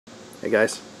Hey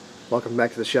guys, welcome back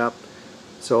to the shop.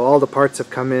 So all the parts have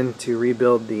come in to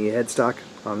rebuild the headstock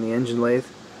on the engine lathe.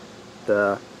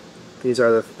 These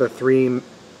are the three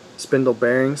spindle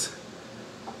bearings.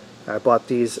 I bought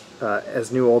these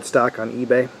as new old stock on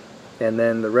eBay. And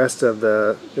then the rest of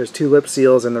there's two lip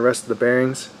seals and the rest of the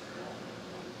bearings.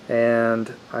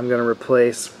 And I'm going to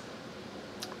replace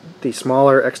the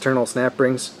smaller external snap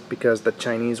rings because the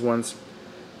Chinese ones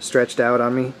stretched out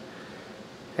on me.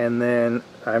 And then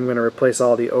I'm going to replace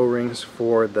all the O-rings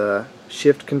for the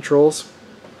shift controls.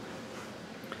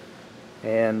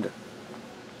 And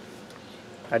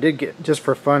I did get, just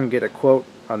for fun, get a quote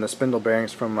on the spindle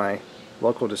bearings from my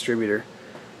local distributor,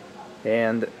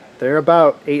 and they're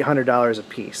about $800 a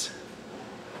piece.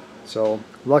 So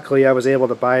luckily I was able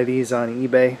to buy these on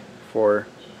eBay for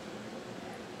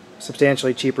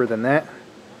substantially cheaper than that.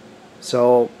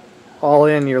 So all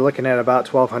in, you're looking at about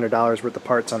 $1,200 worth of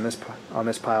parts on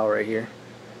this pile right here.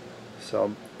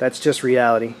 So that's just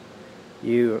reality.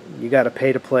 You got to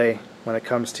pay to play when it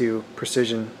comes to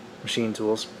precision machine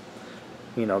tools.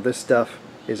 You know, this stuff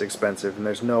is expensive and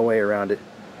there's no way around it.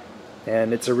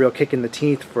 And it's a real kick in the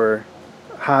teeth for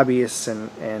hobbyists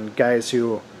and guys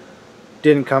who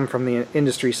didn't come from the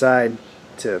industry side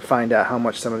to find out how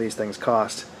much some of these things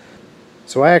cost.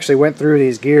 So I actually went through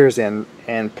these gears and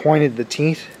pointed the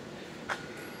teeth.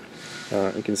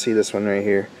 You can see this one right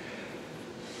here.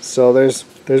 So there's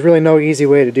really no easy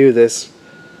way to do this.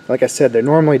 Like I said, they're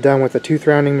normally done with a tooth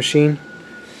rounding machine,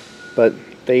 but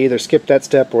they either skipped that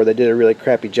step or they did a really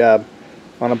crappy job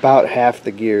on about half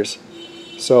the gears.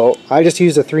 So I just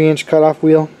used a 3-inch cutoff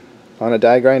wheel on a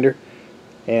die grinder,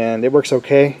 and it works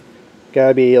okay.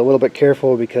 Gotta be a little bit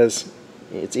careful because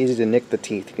it's easy to nick the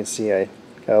teeth. You can see I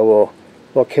got a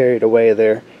little carried away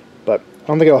there, but I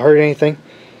don't think it'll hurt anything.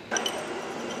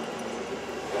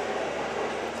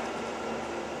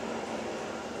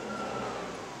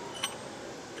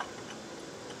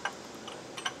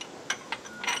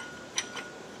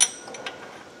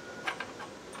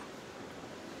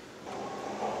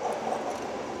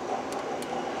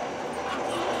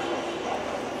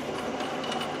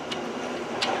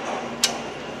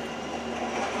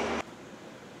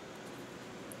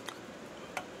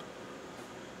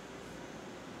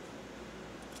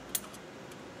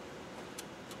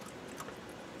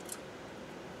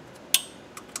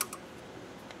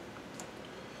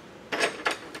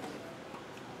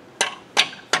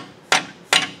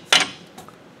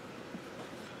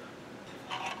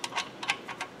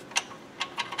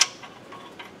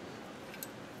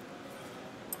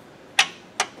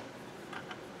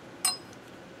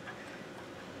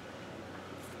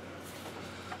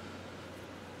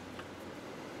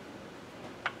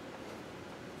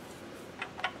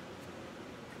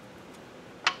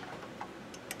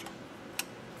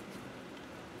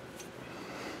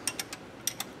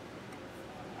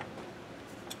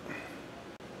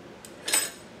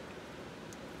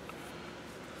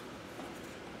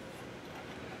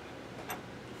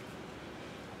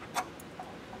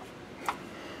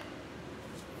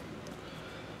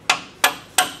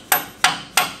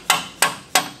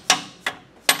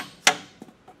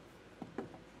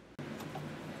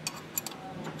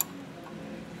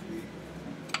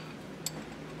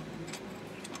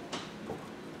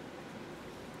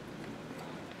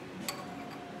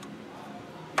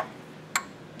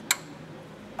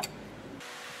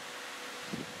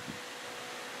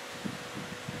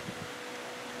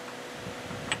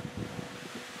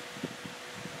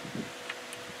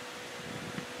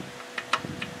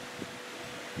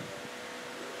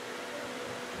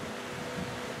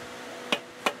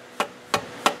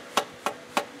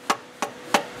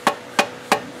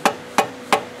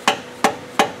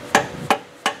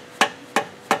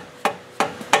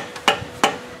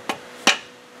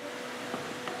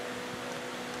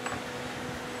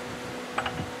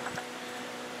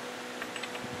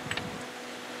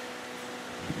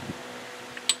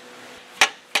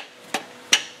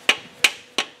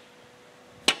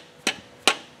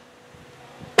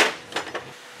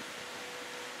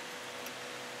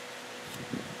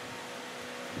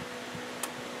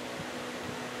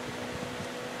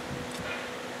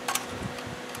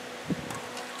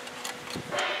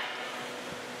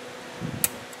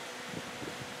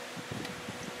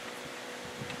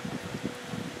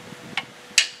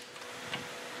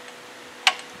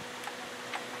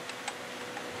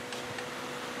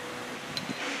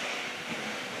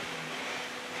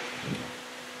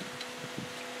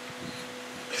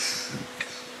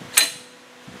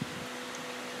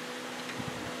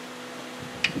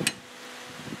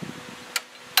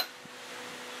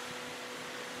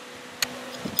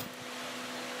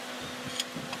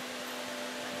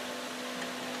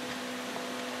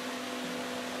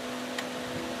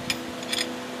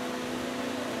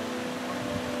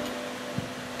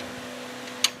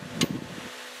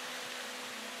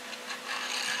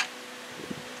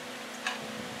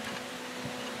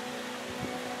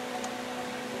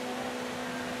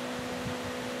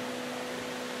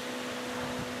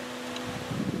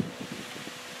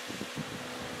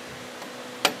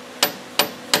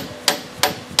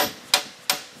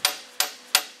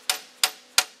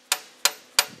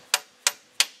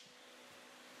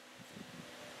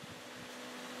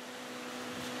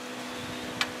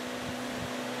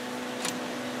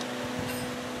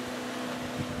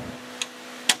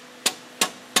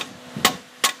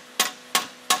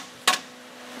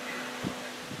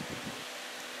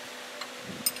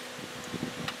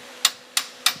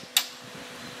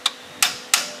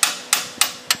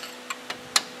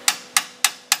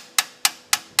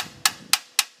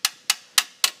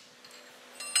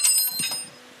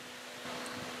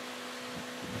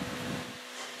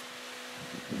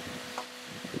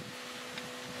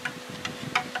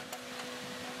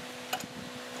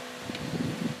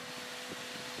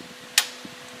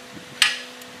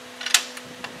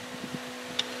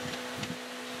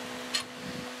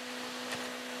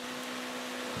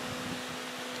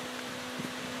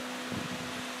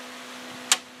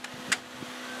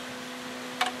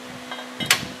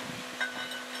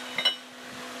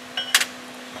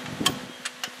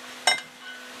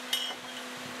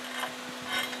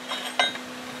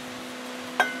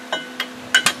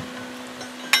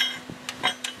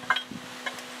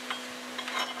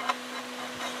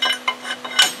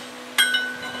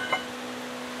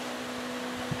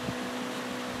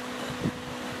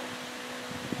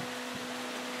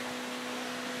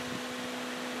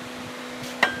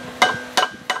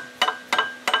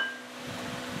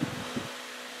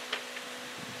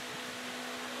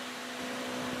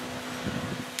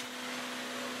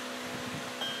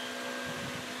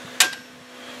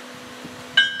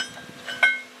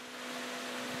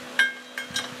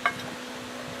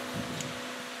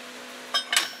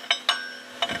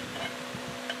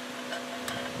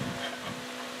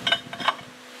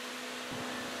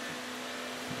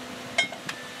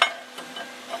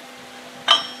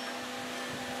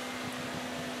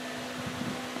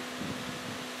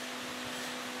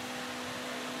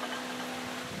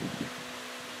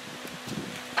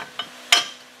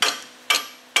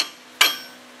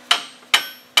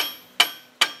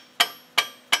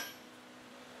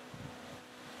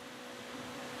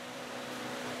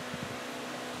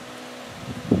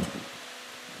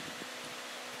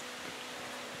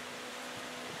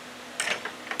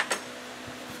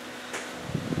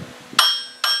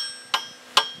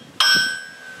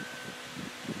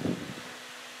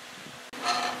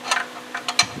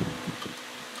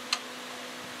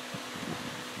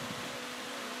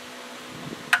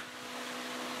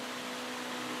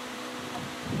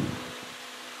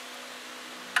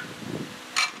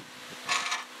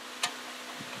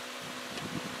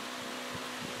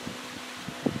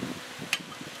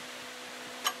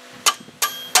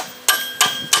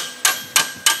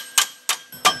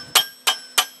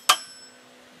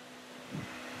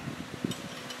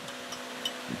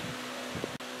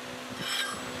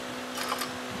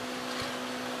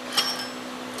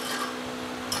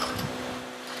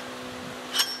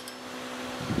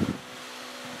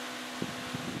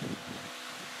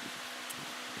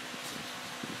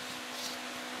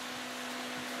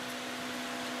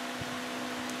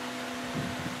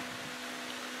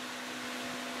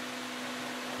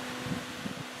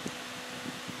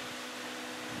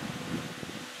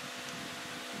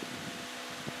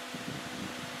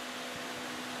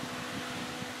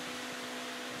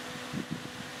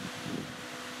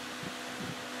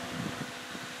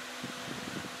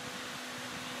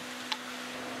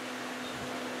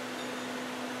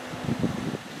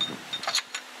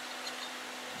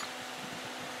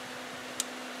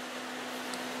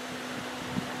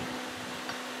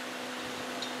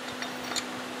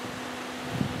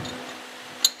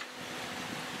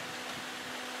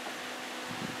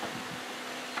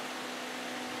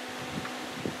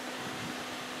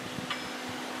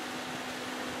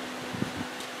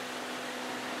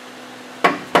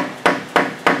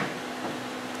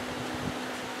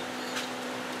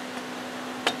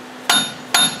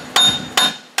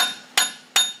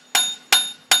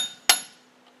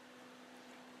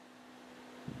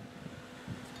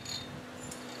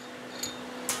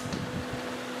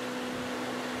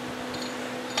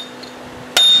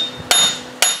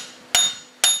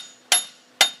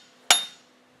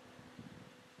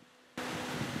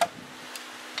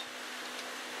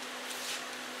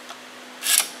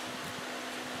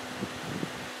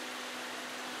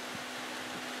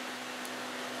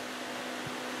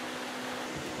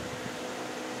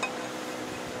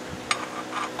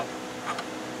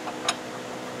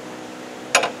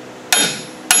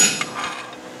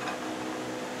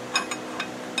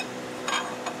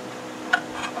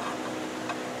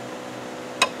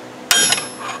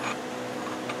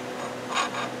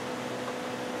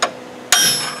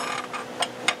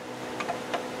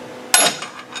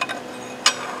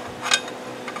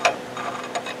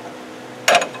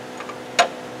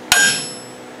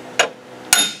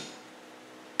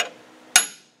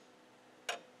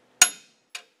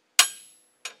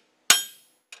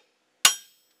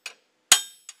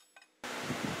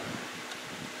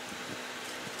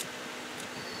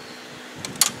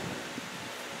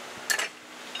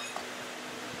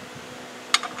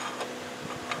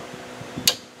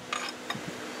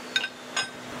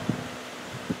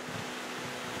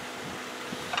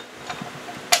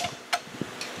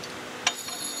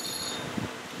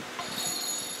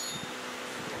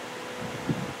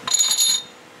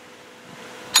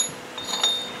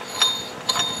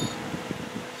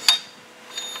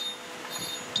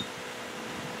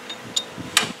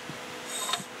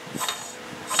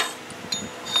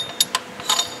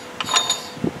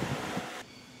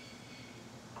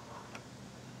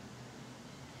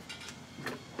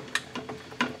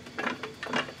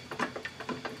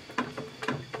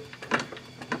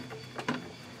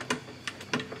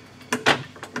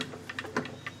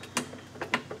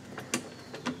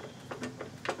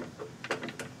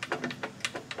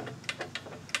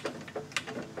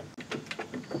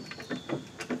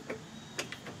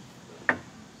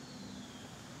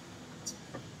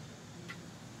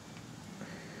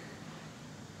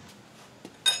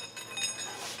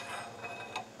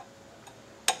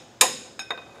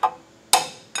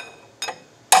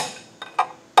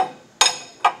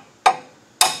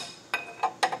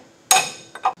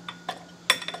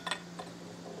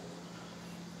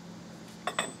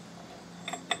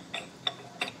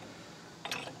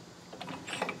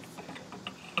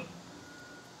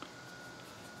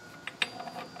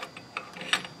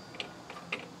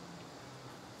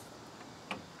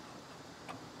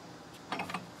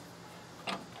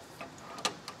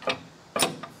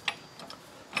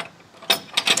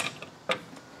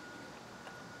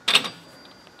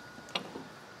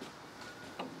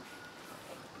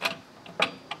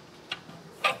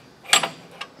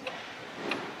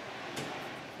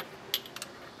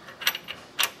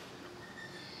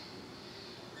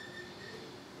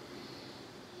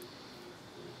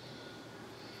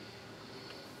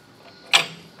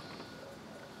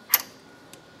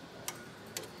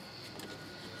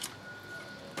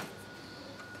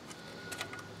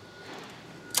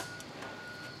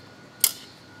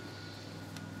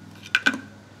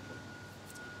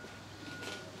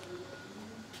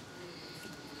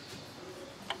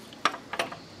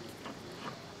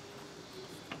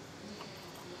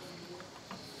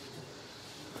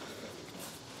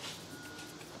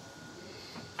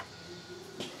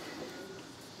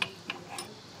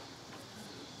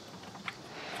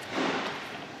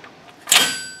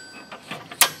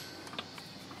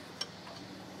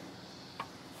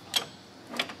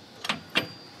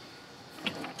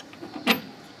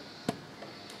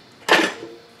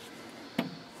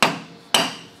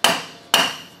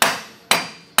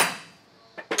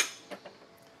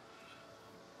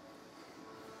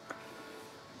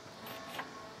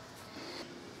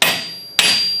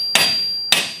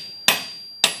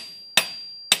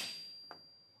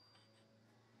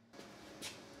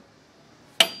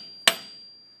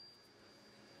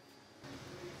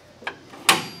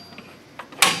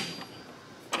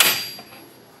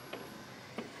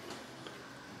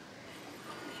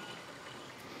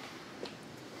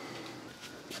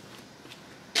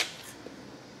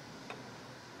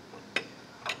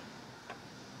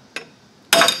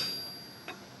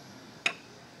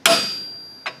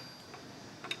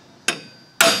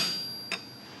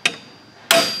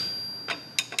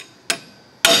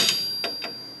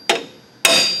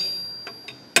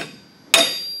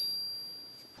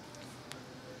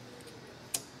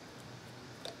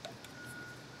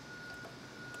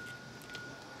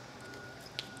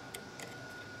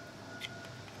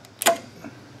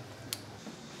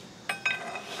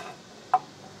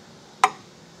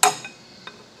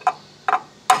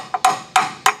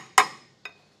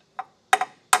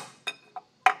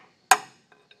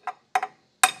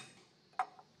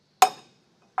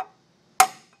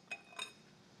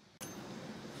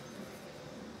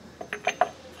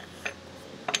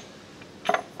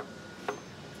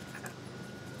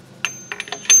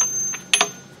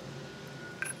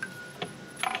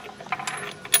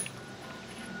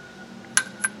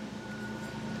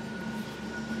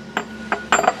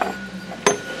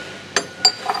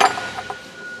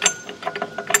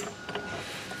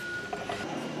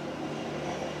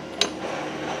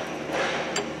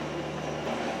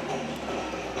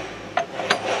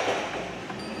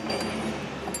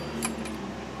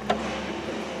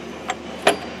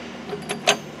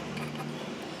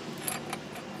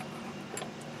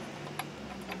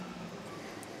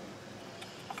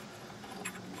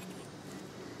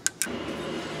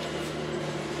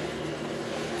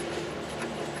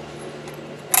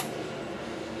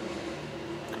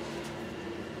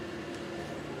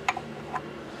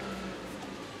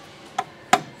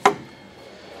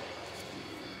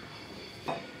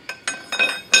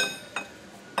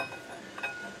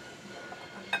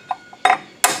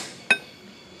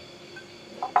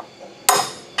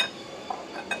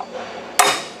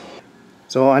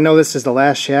 So I know this is the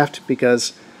last shaft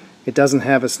because it doesn't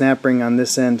have a snap ring on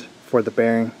this end for the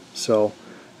bearing. So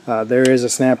there is a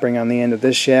snap ring on the end of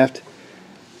this shaft.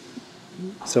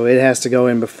 So it has to go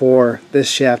in before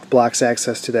this shaft blocks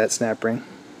access to that snap ring.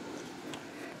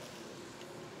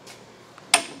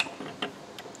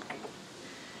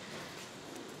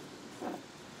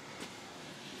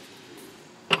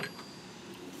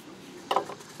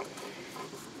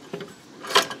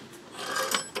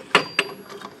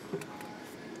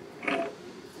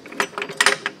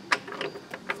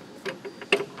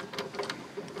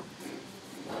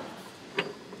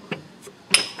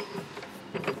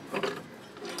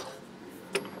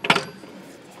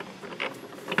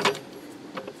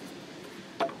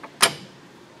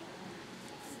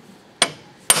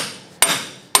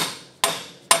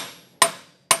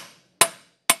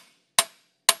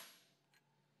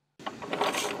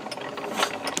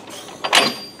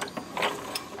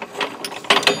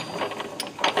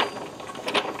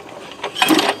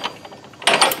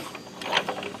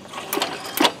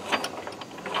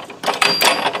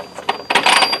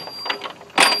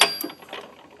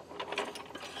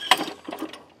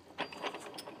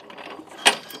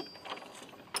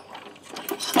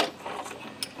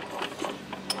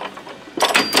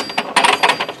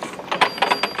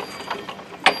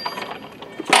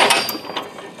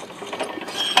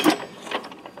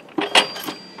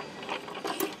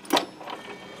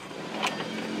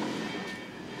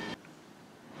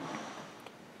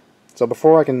 So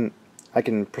before I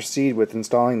can proceed with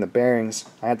installing the bearings,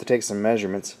 I have to take some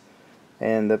measurements.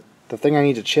 And the thing I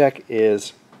need to check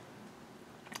is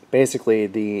basically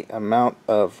the amount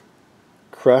of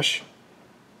crush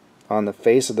on the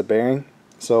face of the bearing.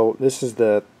 So this is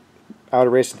the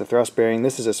outer race of the thrust bearing,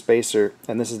 this is a spacer,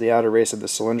 and this is the outer race of the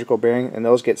cylindrical bearing, and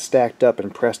those get stacked up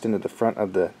and pressed into the front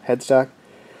of the headstock.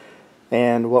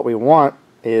 And what we want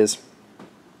is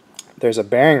there's a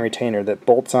bearing retainer that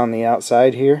bolts on the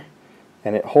outside here,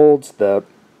 and it holds the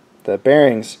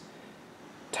bearings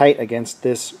tight against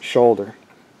this shoulder.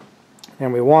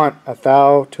 And we want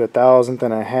 1/1000 to 1,000th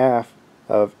and a half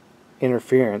of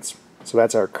interference. So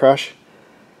that's our crush.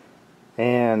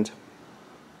 And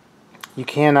you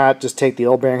cannot just take the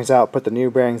old bearings out, put the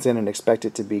new bearings in, and expect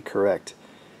it to be correct.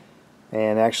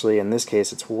 And actually, in this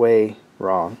case, it's way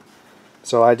wrong.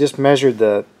 So I just measured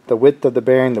the width of the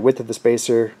bearing, the width of the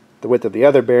spacer, the width of the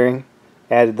other bearing,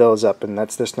 added those up, and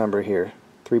that's this number here,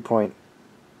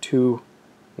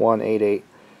 3.2188.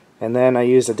 And then I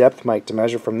used a depth mic to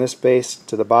measure from this base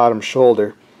to the bottom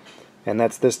shoulder, and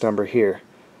that's this number here.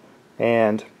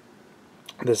 And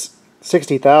this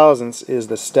 60 thousandths is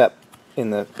the step in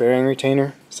the bearing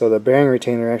retainer. So the bearing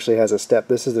retainer actually has a step.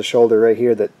 This is the shoulder right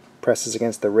here that presses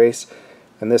against the race,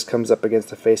 and this comes up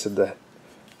against the face of the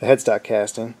headstock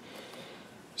casting.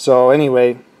 So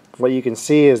anyway, what you can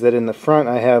see is that in the front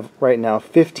I have right now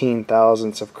 15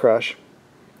 thousandths of crush,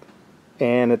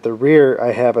 and at the rear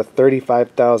I have a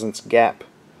 35 thousandths gap.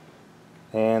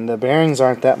 And the bearings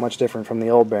aren't that much different from the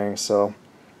old bearings, so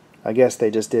I guess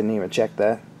they just didn't even check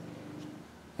that.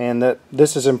 And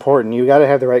this is important. You got to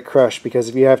have the right crush, because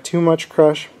if you have too much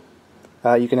crush,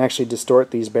 you can actually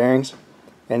distort these bearings.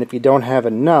 And if you don't have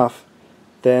enough,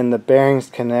 then the bearings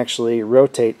can actually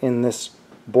rotate in this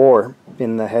bore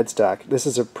in the headstock. This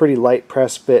is a pretty light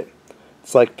press fit.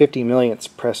 It's like 50 millionths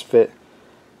press fit.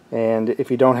 And if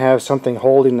you don't have something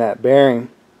holding that bearing,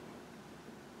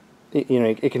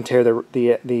 it can tear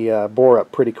the bore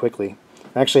up pretty quickly.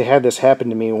 I actually had this happen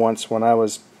to me once when I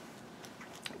was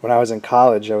in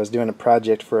college. I was doing a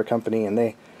project for a company, and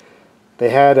they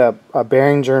had a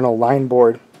bearing journal line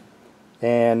board,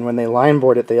 and when they line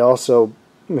board it, they also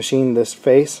machined this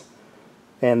face,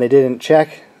 and they didn't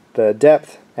check the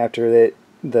depth after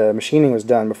the machining was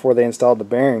done before they installed the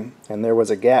bearing, and there was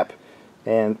a gap,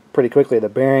 and pretty quickly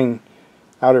the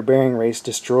outer bearing race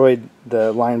destroyed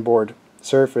the line board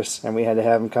surface, and we had to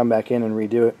have them come back in and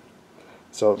redo it.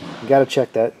 So you got to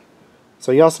check that.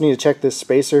 So you also need to check this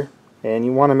spacer, and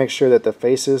you want to make sure that the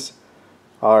faces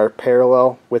are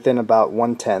parallel within about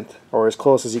 1/10, or as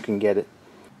close as you can get it.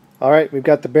 Alright, we've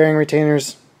got the bearing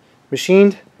retainers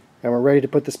machined, and we're ready to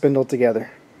put the spindle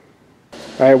together.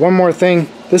 Alright, one more thing.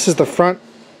 This is the front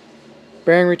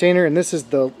bearing retainer, and this is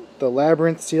the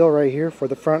labyrinth seal right here for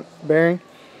the front bearing.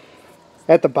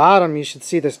 At the bottom you should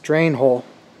see this drain hole,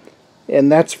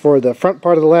 and that's for the front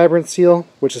part of the labyrinth seal,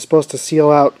 which is supposed to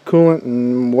seal out coolant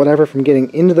and whatever from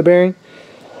getting into the bearing.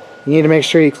 You need to make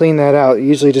sure you clean that out. You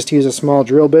usually just use a small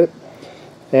drill bit.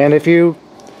 And if you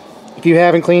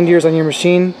haven't cleaned yours on your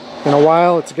machine in a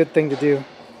while, it's a good thing to do.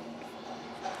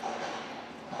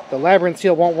 The labyrinth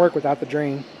seal won't work without the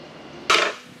drain.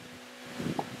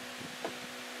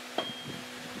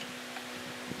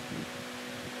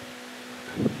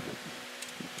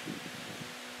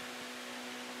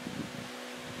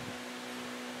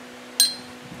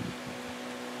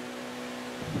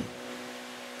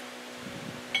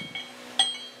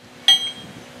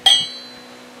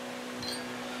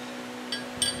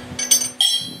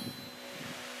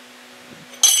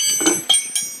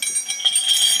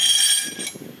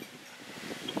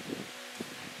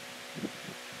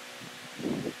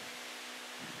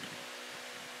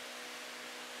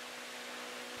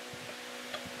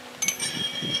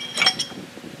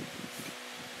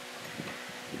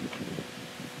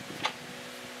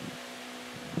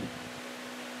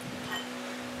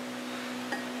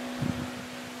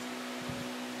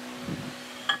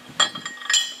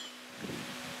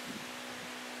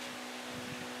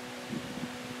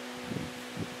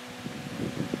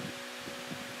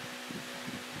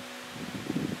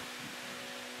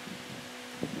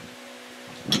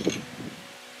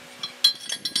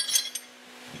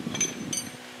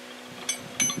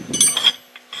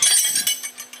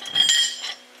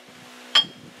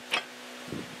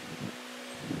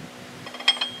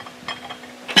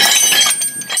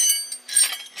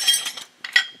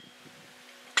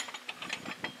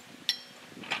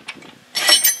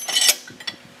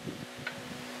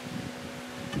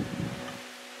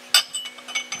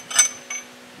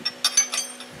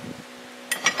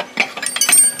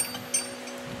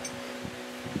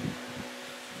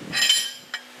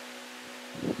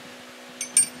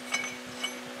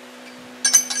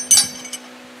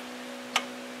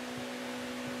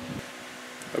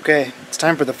 Okay, it's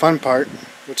time for the fun part,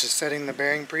 which is setting the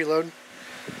bearing preload.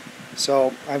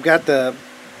 So I've got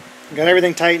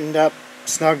everything tightened up,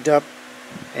 snugged up,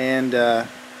 and at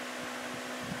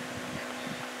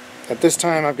this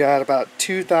time I've got about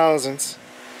 2/10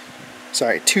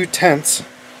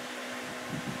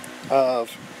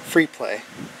 of free play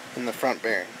in the front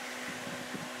bearing.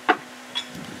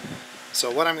 So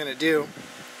what I'm going to do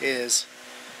is,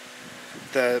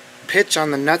 the pitch on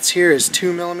the nuts here is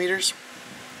 2 millimeters,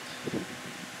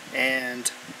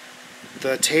 and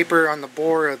the taper on the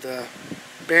bore of the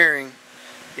bearing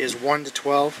is 1 to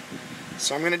 12.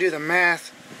 So I'm going to do the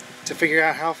math to figure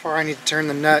out how far I need to turn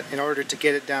the nut in order to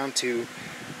get it down to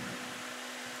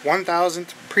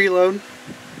 1,000th preload,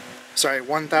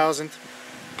 1,000th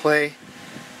play,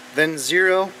 then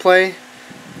 0 play,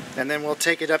 and then we'll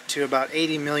take it up to about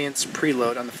 80 millionths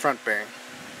preload on the front bearing.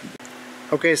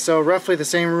 Okay, so roughly the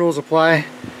same rules apply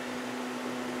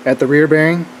at the rear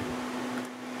bearing.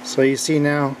 So you see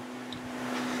now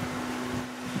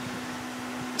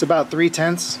it's about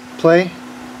 3/10 play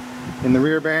in the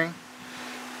rear bearing,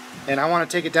 and I want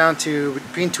to take it down to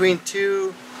between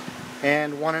 2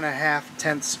 and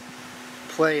 1.5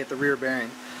 play at the rear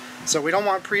bearing. So we don't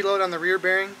want preload on the rear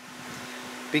bearing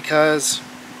because,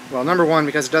 well, number one,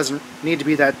 because it doesn't need to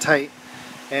be that tight,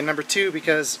 and number two,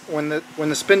 because when the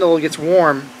spindle gets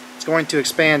warm, it's going to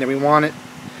expand, and we want it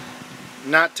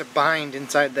not to bind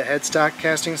inside the headstock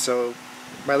casting. So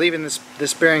by leaving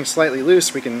this bearing slightly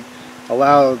loose, we can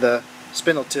allow the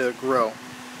spindle to grow.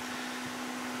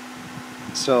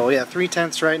 So yeah,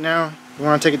 3/10 right now. We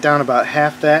want to take it down about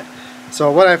half that. So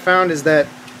what I found is that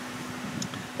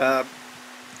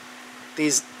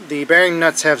the bearing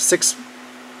nuts have 6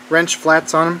 wrench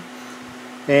flats on them,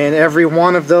 and every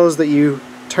one of those that you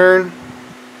turn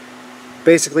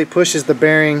basically pushes the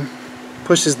bearing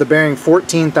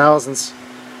 14 thousandths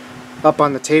up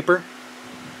on the taper.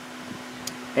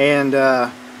 And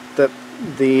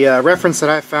the reference that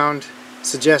I found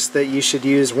suggests that you should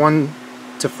use 1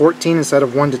 to 14 instead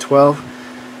of 1 to 12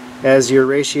 as your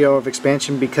ratio of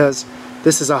expansion, because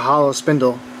this is a hollow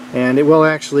spindle and it will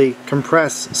actually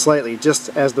compress slightly. Just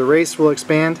as the race will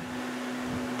expand,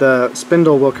 the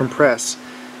spindle will compress.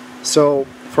 So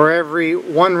for every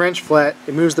 1 wrench flat,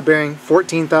 it moves the bearing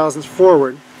 14 thousandths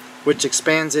forward, which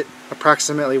expands it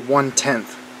approximately 1/10.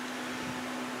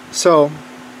 So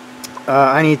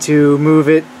I need to move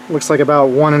it, looks like about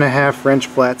 1.5 wrench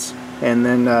flats, and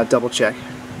then double check.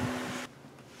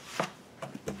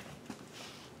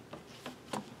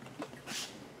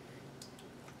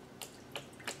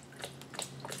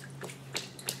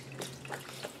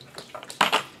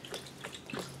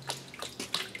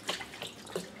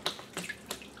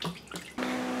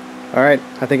 Alright,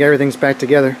 I think everything's back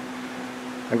together.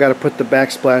 I've got to put the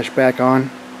backsplash back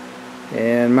on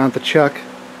and mount the chuck,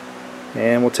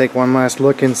 and we'll take one last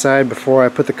look inside before I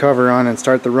put the cover on and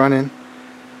start the run-in.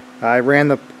 I ran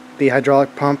the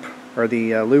hydraulic pump, or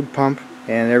the lube pump,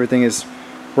 and everything is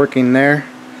working there.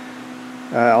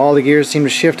 All the gears seem to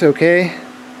shift okay.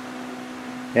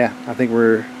 Yeah, I think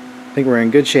we're in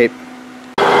good shape.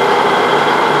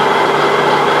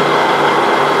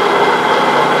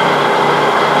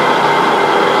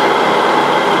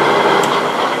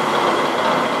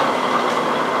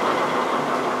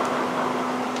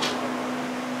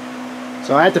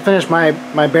 So I had to finish my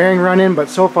bearing run in, but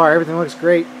so far everything looks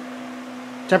great.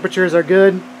 Temperatures are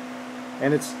good,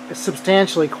 and it's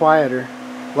substantially quieter,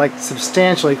 like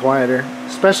substantially quieter,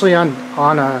 especially on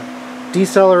a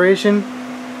deceleration.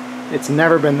 It's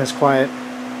never been this quiet.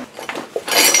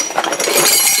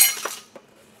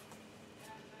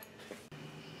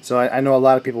 So I know a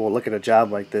lot of people will look at a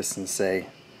job like this and say,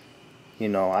 you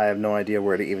know, I have no idea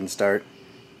where to even start.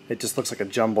 It just looks like a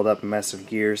jumbled up mess of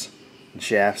gears and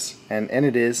shafts, and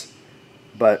it is,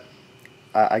 but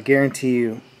I guarantee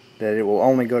you that it will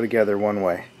only go together one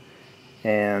way.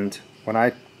 And when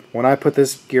I put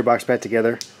this gearbox back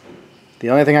together, the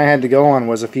only thing I had to go on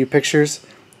was a few pictures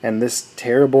and this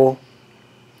terrible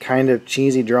kind of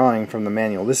cheesy drawing from the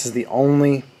manual. This is the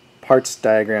only parts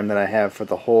diagram that I have for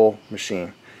the whole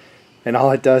machine, and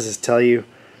all it does is tell you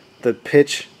the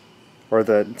pitch, or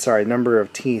the number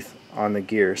of teeth on the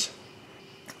gears.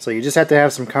 So you just have to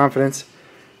have some confidence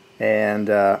and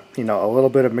you know, a little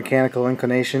bit of mechanical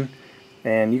inclination,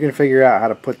 and you can figure out how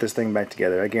to put this thing back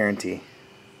together, I guarantee.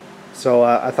 So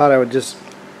I thought I would just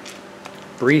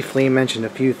briefly mention a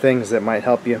few things that might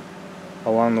help you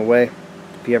along the way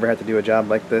if you ever have to do a job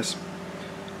like this.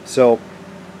 So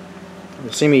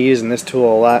you'll see me using this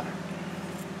tool a lot,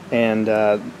 and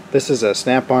this is a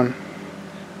snap-on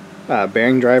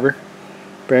bearing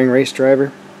race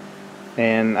driver,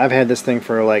 and I've had this thing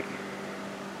for like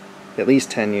at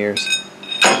least 10 years,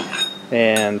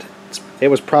 and it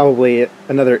was probably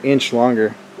another inch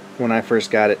longer when I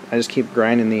first got it. I just keep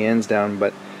grinding the ends down,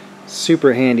 but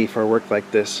super handy for work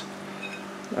like this.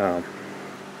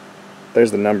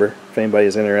 There's the number if anybody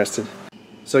is interested.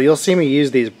 So you'll see me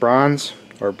use these bronze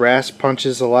or brass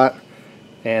punches a lot,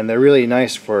 and they're really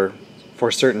nice for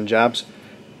certain jobs,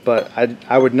 but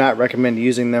I would not recommend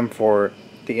using them for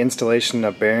the installation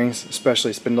of bearings,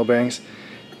 especially spindle bearings,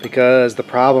 because the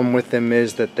problem with them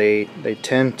is that they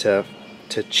tend to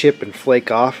chip and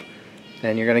flake off,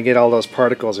 and you're going to get all those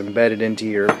particles embedded into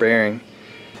your bearing.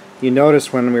 You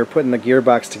notice when we were putting the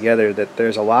gearbox together that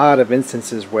there's a lot of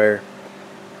instances where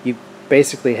you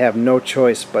basically have no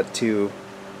choice but to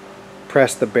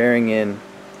press the bearing in,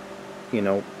 you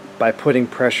know, by putting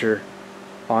pressure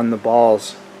on the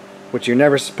balls, which you're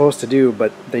never supposed to do,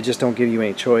 but they just don't give you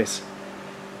any choice.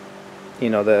 You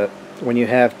know, when you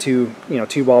have two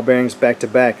ball bearings back to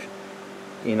back,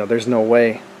 you know, there's no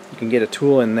way you can get a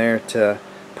tool in there to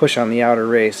push on the outer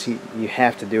race. You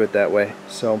have to do it that way.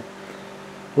 So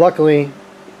luckily,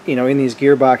 you know, in these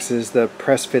gearboxes the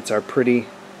press fits are pretty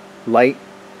light,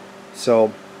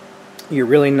 so you're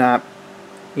really not,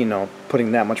 you know,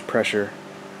 putting that much pressure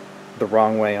the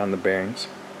wrong way on the bearings.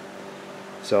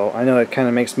 So I know it kind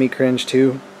of makes me cringe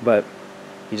too, but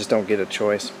you just don't get a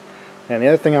choice. And the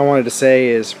other thing I wanted to say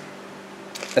is,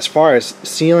 as far as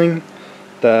sealing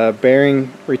the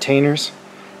bearing retainers,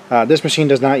 this machine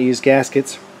does not use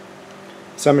gaskets.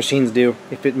 Some machines do.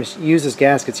 If it uses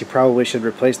gaskets, you probably should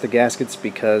replace the gaskets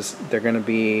because they're going to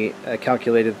be a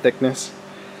calculated thickness.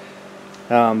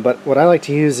 But what I like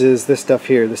to use is this stuff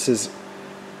here. This is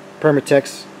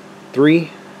Permatex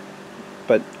 3,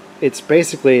 but it's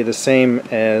basically the same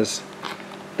as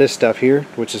this stuff here,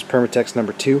 which is Permatex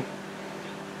number 2.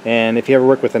 And if you ever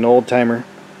work with an old timer,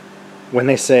 when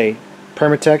they say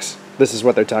Permatex, this is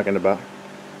what they're talking about.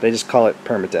 They just call it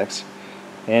Permatex.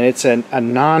 And it's a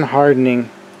non-hardening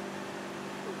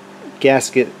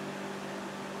gasket,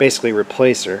 basically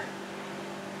replacer.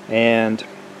 And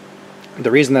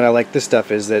the reason that I like this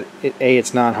stuff is that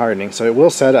it's non-hardening, so it will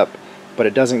set up, but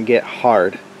it doesn't get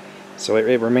hard. So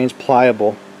it remains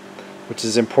pliable, which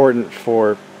is important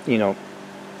for, you know,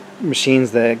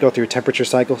 machines that go through temperature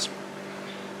cycles.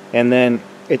 And then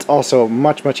it's also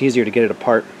much easier to get it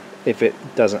apart if it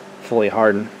doesn't fully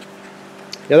harden.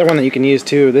 The other one that you can use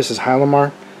too, this is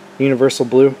Hylamar Universal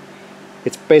Blue.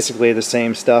 It's basically the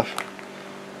same stuff,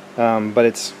 but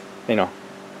it's, you know,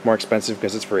 more expensive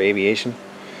because it's for aviation.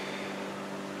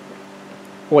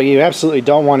 What you absolutely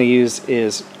don't want to use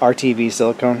is RTV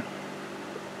silicone.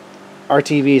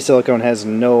 RTV silicone has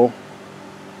no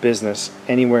business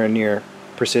anywhere near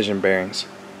precision bearings.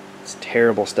 It's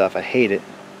terrible stuff. I hate it.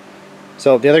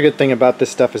 So the other good thing about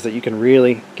this stuff is that you can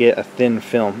really get a thin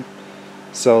film.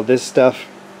 So this stuff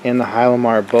and the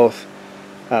Hylamar both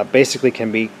basically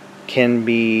can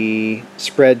be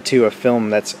spread to a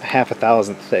film that's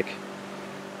 1/1000th thick,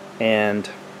 and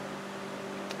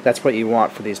that's what you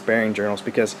want for these bearing journals,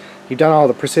 because you've done all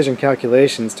the precision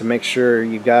calculations to make sure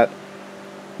you've got,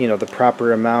 you know, the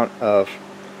proper amount of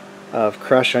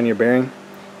crush on your bearing.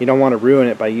 You don't want to ruin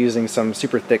it by using some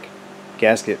super thick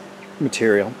gasket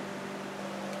material.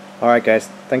 Alright guys,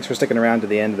 thanks for sticking around to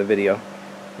the end of the video.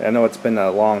 I know it's been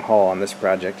a long haul on this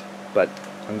project. but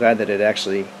I'm glad that it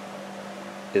actually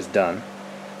is done.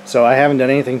 So I haven't done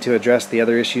anything to address the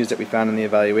other issues that we found in the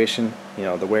evaluation, you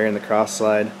know, the wear in the cross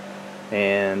slide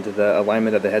and the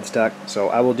alignment of the headstock. So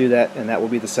I will do that, and that will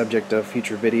be the subject of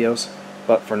future videos.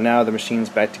 But for now, the machine's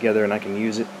back together and I can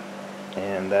use it,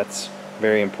 and that's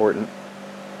very important.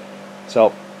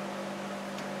 So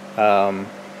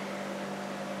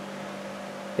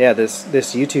yeah, this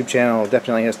YouTube channel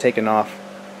definitely has taken off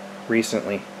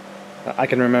recently. I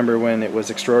can remember when it was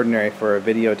extraordinary for a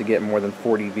video to get more than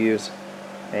 40 views,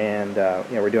 and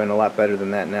yeah, we're doing a lot better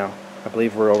than that now. I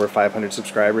believe we're over 500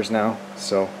 subscribers now,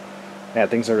 so yeah,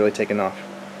 things are really taking off.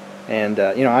 And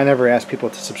you know, I never ask people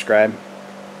to subscribe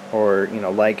or, you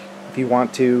know, like. If you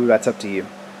want to, that's up to you.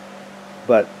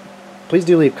 But please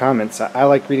do leave comments. I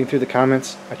like reading through the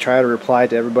comments. I try to reply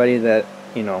to everybody that,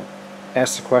 you know,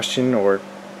 asks a question or,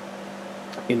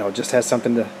 you know, just has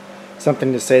something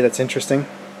to say that's interesting.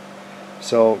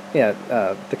 So yeah,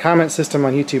 the comment system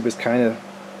on YouTube is kind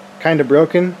of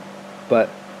broken, but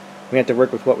we have to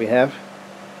work with what we have.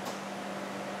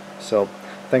 So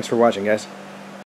thanks for watching, guys.